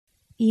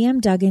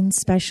Duggan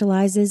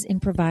specializes in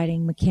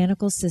providing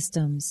mechanical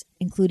systems,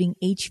 including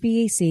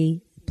HVAC,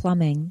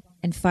 plumbing,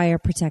 and fire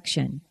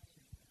protection.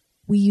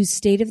 We use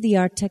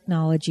state-of-the-art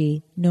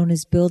technology known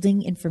as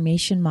Building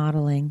Information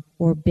Modeling,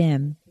 or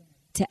BIM,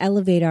 to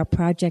elevate our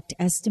project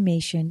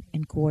estimation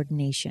and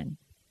coordination.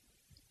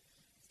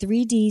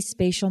 3D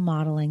spatial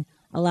modeling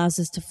allows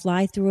us to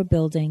fly through a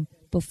building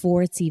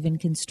before it's even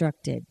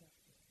constructed.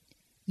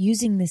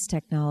 Using this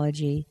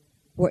technology,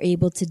 we're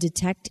able to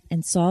detect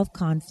and solve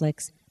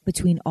conflicts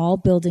between all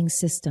building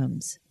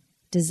systems,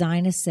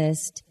 design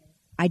assist,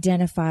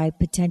 identify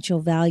potential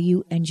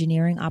value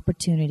engineering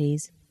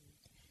opportunities,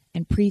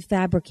 and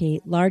prefabricate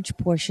large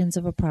portions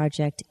of a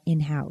project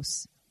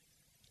in-house.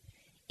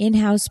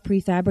 In-house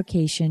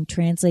prefabrication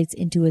translates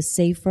into a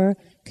safer,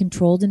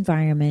 controlled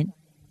environment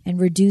and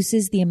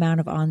reduces the amount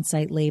of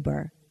on-site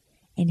labor,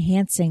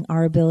 enhancing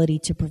our ability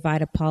to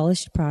provide a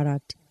polished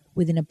product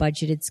within a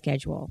budgeted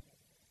schedule.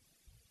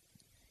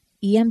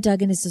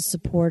 Duggan is a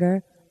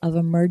supporter of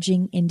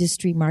emerging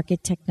industry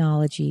market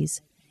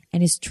technologies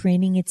and is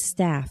training its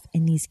staff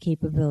in these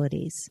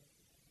capabilities.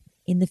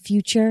 In the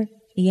future,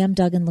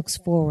 Duggan looks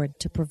forward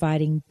to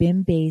providing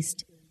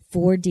BIM-based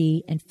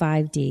 4D and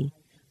 5D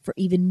for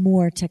even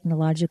more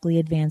technologically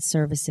advanced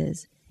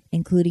services,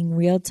 including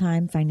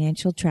real-time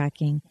financial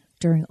tracking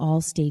during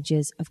all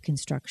stages of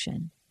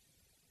construction.